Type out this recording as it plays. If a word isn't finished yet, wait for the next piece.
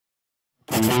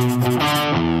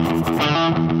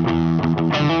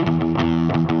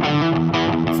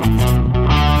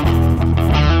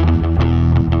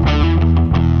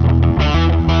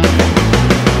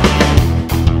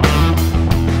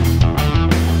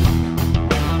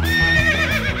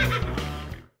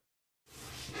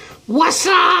What's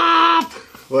up?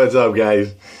 What's up,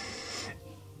 guys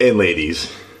and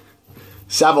ladies?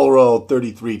 Savile Road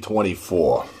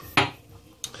 3324.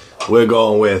 We're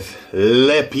going with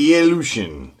Le Pere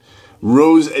Lucien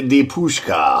Rose de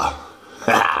Pushkar.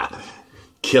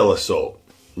 Killer soap.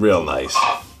 Real nice.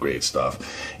 Great stuff.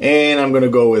 And I'm gonna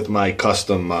go with my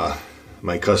custom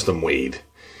wade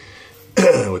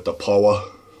with the Power.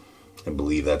 I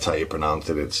believe that's how you pronounce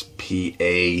it. It's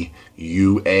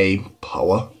P-A-U-A,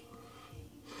 Power.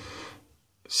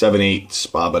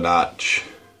 7/8 Barbonage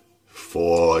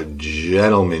for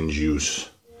gentleman's use.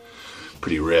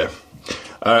 Pretty rare.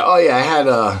 Oh yeah, I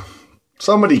had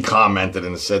somebody commented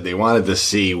and said they wanted to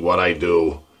see what I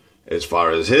do as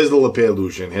far as here's the Le Pere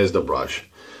Lucien, here's the brush.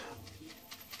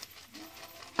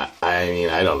 I mean,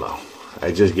 I don't know.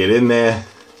 I just get in there.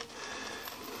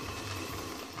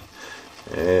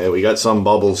 We got some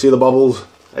bubbles. See the bubbles?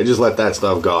 I just let that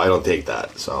stuff go. I don't take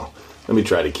that. So let me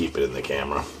try to keep it in the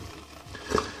camera.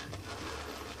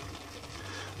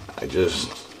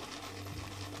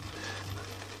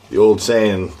 The old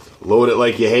saying, load it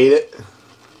like you hate it.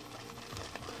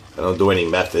 I don't do any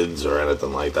methods or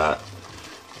anything like that.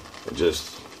 I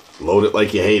just load it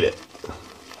like you hate it.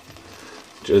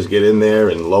 Just get in there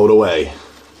and load away.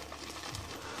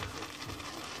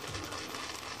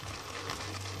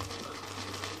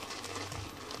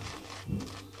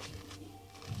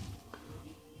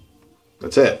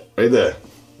 That's it, right there.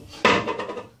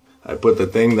 I put the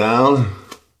thing down.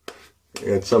 I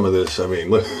got some of this, I mean,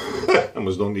 look, I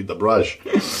almost don't need the brush.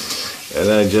 And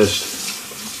then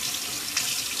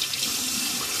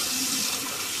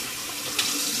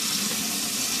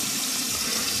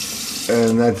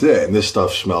and that's it. And this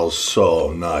stuff smells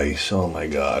so nice. Oh my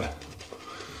God.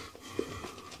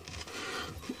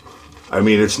 I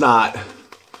mean, it's not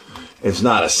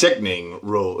a sickening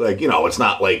rule. Like, you know, it's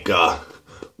not like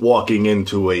walking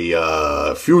into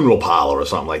a funeral parlor or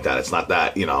something like that. It's not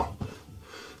that, you know.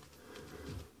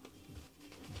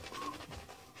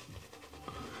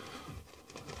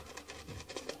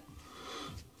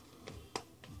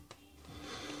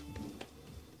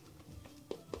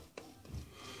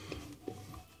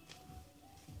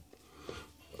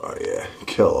 Oh yeah,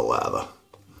 killer lather.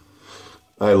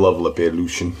 I love Le Pere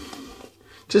Lucien.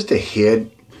 Just a head.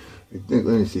 Let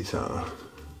me see something.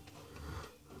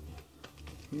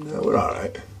 No, we're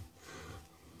alright.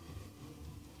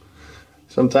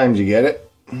 Sometimes you get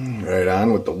it right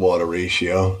on with the water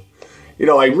ratio. You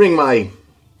know, I wring my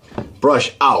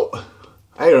brush out.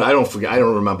 I don't forget. I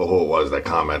don't remember who it was that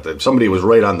commented. Somebody was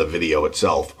right on the video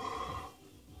itself.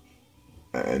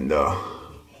 And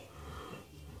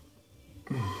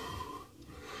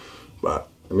but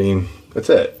I mean, that's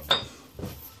it.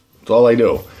 That's all I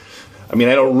do. I mean,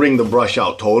 I don't wring the brush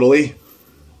out totally.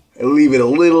 I leave it a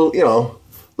little, you know,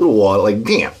 little water, like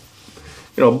damp,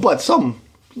 you know, but some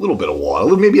little bit of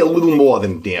water, maybe a little more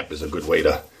than damp is a good way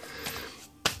to,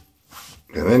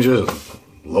 and then just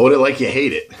load it like you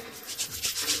hate it.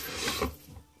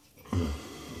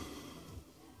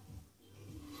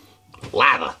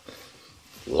 Lather.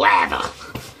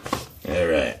 All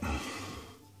right.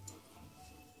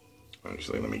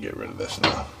 Actually, let me get rid of this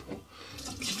now.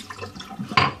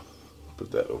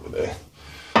 Put that over there.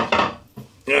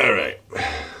 All right.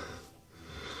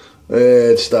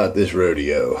 Let's start this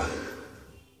rodeo.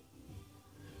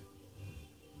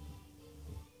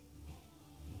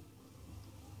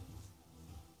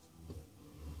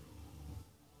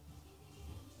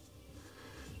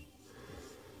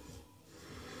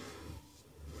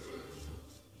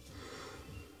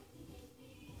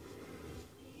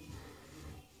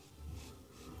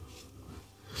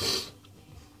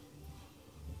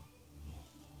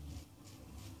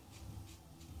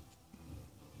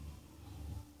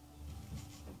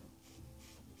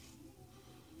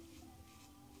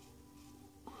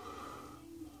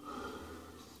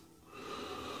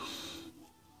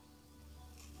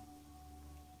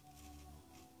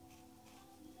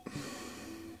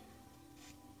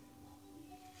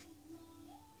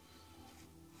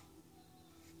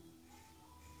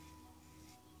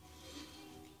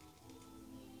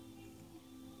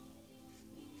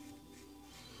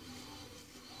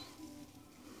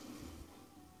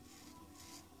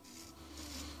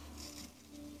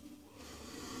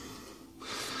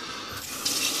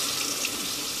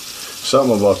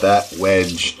 Something about that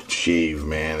wedge shave,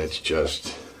 man, it's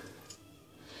just,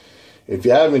 if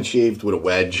you haven't shaved with a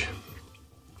wedge,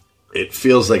 it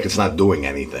feels like it's not doing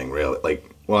anything, really. Like,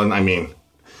 well, I mean,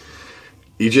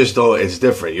 you just don't, it's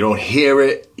different. You don't hear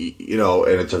it, you know,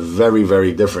 and it's a very,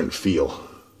 very different feel.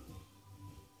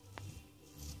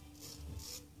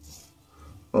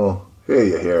 Oh, here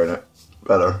you're hearing it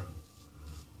better.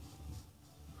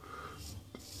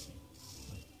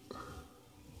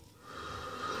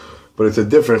 But it's a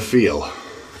different feel.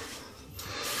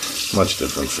 Much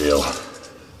different feel.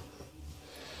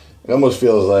 It almost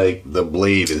feels like the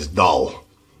blade is dull.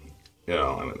 You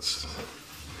know, and it's...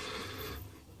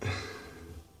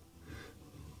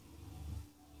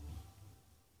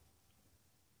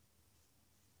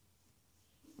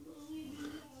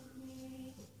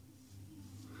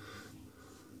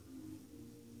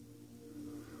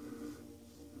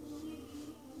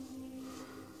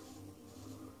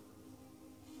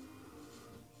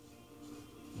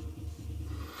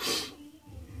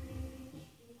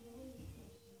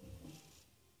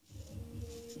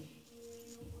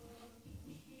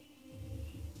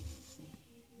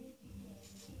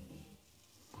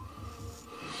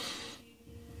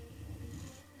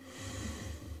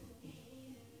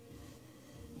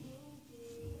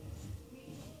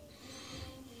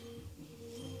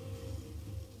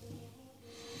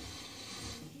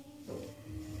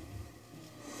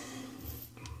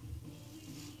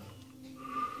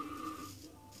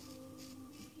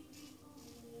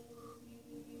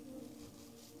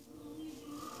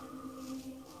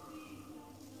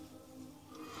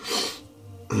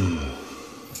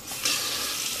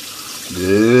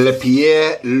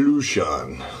 Pere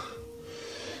Lucien.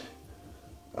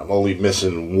 I'm only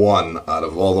missing one out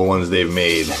of all the ones they've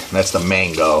made. That's the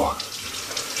mango.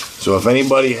 So if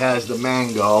anybody has the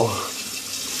mango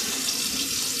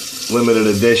limited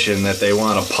edition that they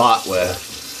want to pot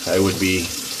with, I would be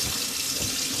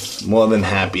more than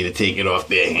happy to take it off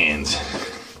their hands.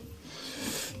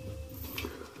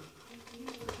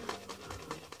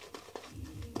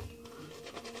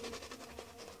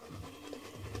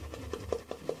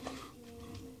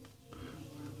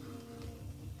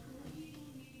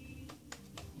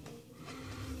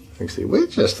 See, we're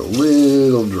just a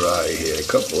little dry here. A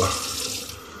couple of...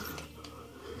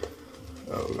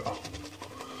 Oh no.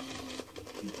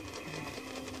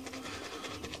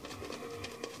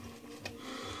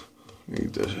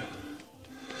 Need to...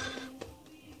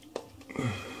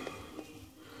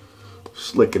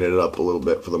 Slicking it up a little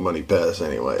bit for the money pass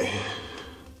anyway.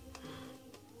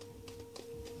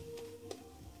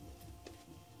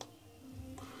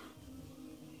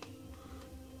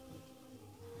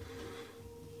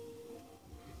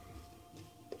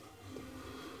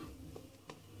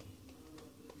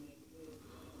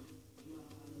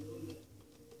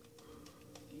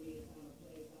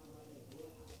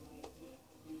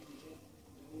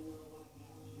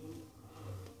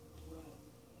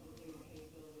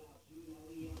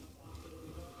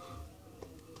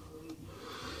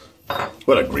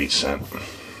 What a great scent.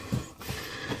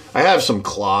 I have some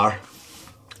Clar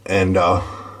and a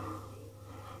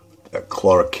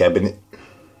Clar cabinet.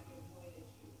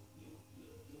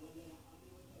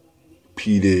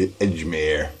 Peter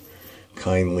Edgemere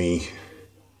kindly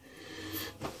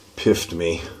piffed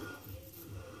me.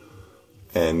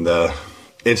 And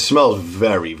it smells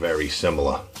very, very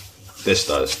similar. This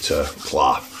does to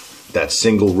Clar. That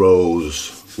single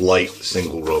rose, light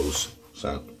single rose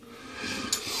scent.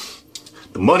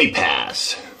 The money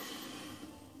pass.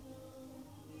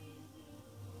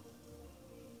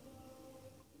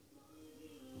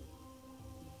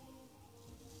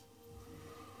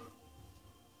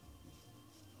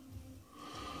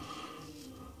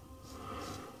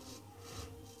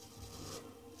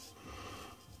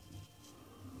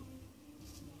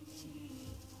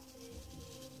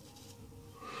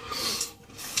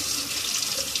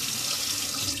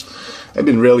 I've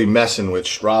been really messing with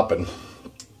stropping.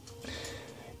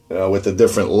 With the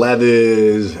different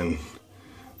leathers and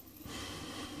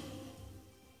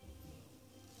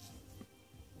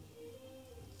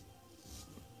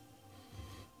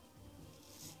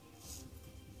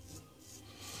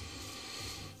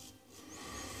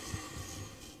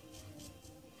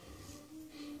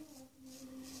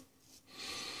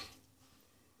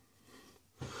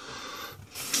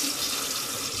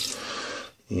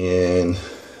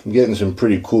I'm getting some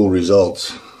pretty cool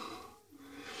results.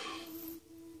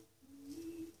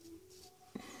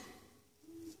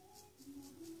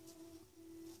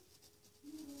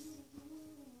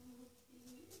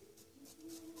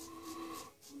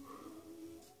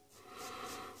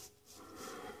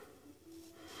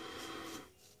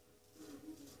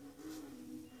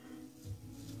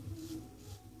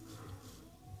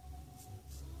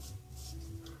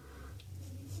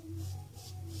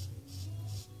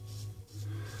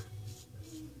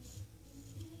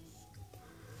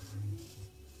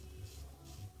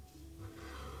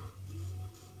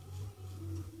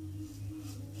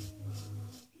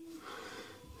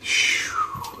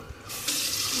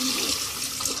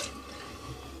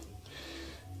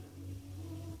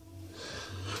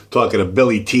 Talking to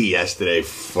Billy T yesterday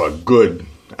for a good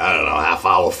I don't know, half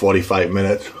hour, 45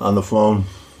 minutes on the phone.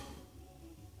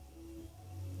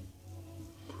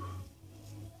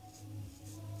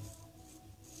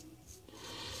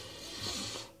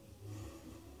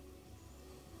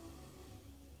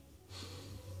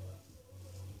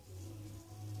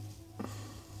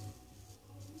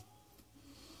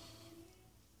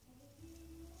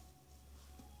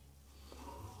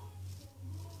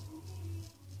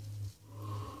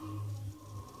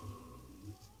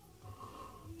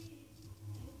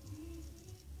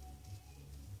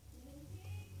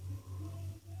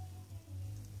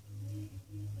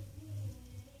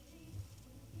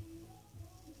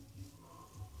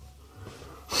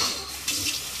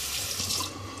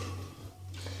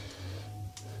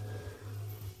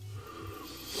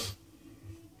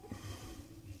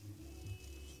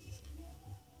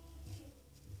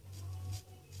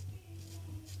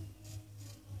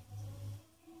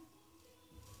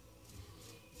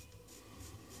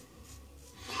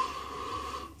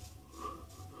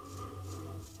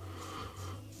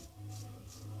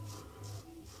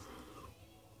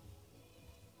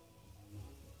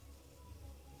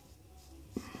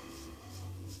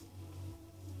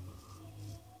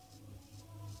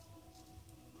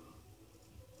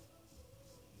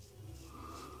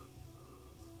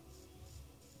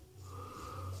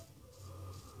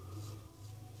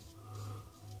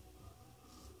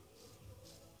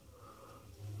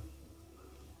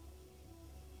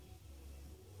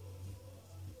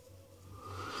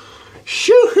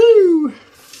 Shoo-hoo!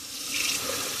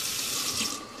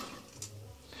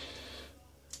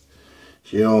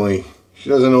 She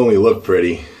doesn't only look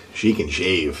pretty, she can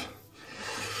shave.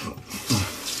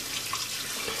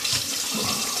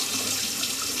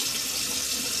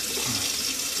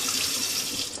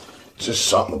 It's just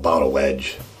something about a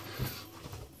wedge.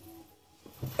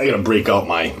 I gotta break out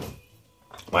my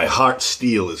heart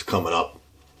steel is coming up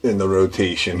in the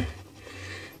rotation.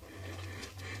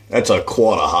 That's a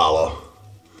quarter hollow.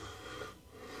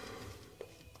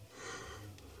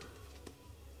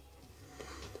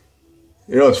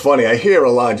 You know, it's funny, I hear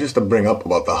a lot, just to bring up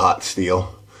about the hot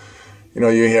steel. You know,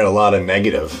 you hear a lot of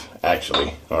negative,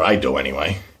 actually, or I do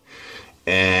anyway.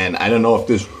 And I don't know if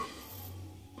this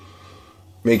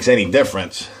makes any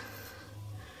difference,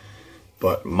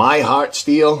 but my heart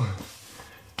steel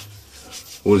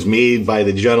was made by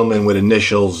the gentleman with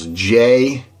initials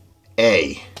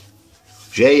J.A.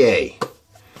 J.A.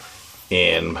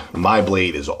 And my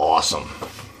blade is awesome.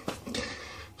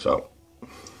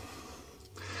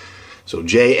 So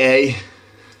J.A.,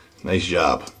 nice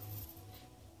job.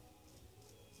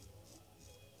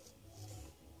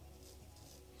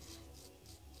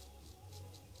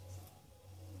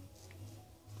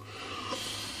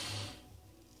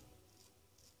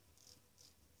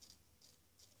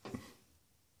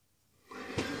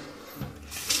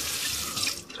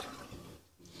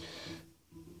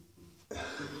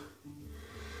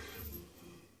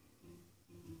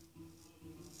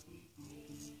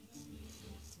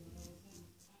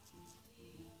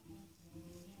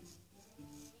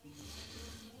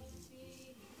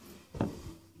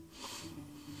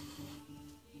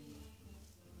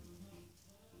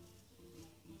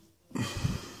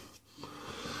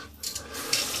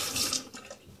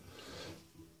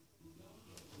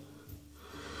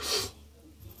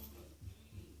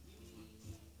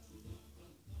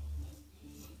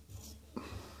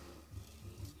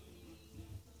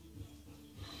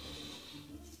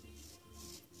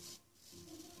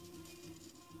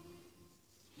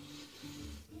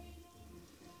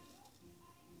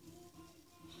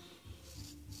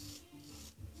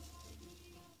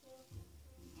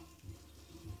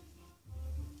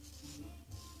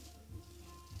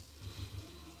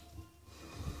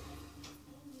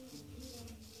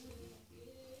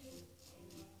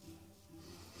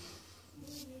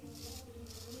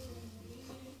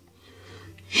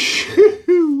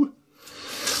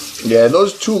 Yeah,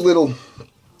 those two little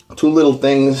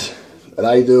things that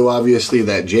I do, obviously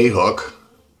that J-hook,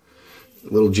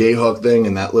 little J-hook thing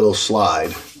and that little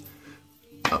slide,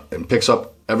 and picks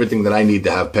up everything that I need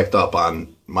to have picked up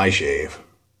on my shave.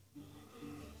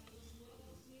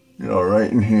 You know,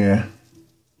 right in here.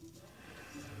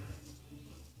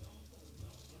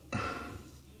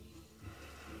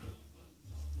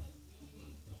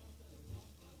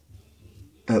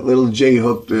 That little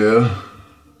J-hook there.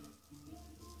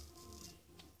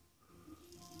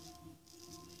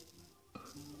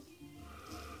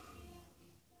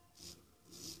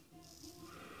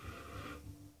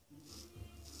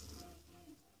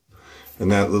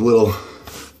 And that little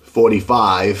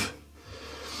 45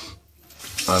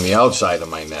 on the outside of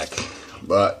my neck.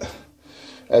 But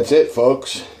that's it,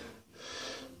 folks.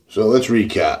 So let's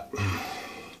recap.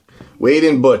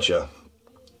 Wade & Butcher,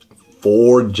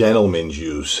 4 gentleman's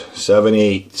juice,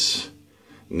 7/8,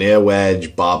 near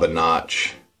wedge, bob and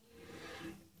notch.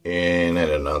 And I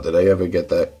don't know, did I ever get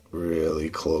that really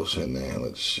close in there?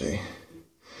 Let's see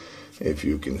if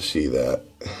you can see that.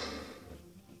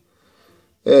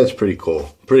 Yeah, it's pretty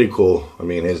cool. Pretty cool. I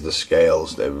mean, here's the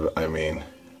scales. I mean,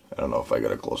 I don't know if I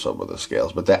got a close up with the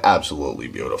scales, but they're absolutely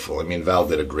beautiful. I mean, Val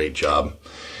did a great job.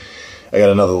 I got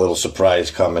another little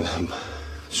surprise coming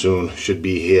soon. Should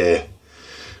be here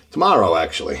tomorrow,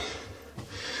 actually.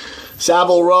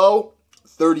 Savile Row,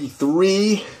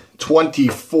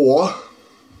 3324.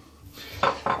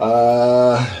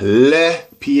 Le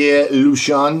Pere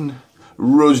Lucien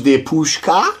Rose de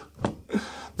Pushkar.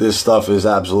 This stuff is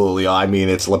absolutely, I mean,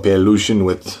 it's Le Pere Lucien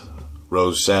with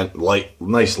rose scent,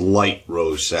 nice light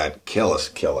rose scent. Killer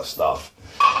stuff.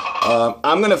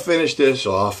 I'm going to finish this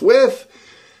off with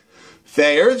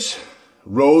Thayer's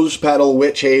Rose Petal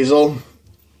Witch Hazel.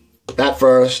 That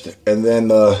first, and then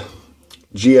the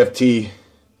GFT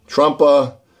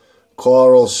Trumpa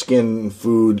Coral Skin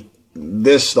Food.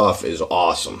 This stuff is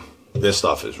awesome. This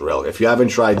stuff is real. If you haven't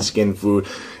tried skin food,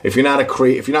 if you're not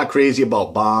crazy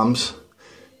about bombs,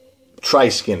 try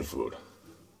skin food.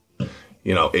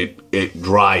 You know, it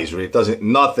dries. It doesn't,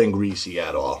 nothing greasy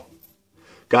at all.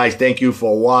 Guys, thank you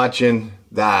for watching.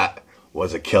 That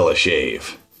was a killer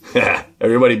shave.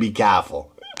 Everybody be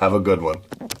careful. Have a good one.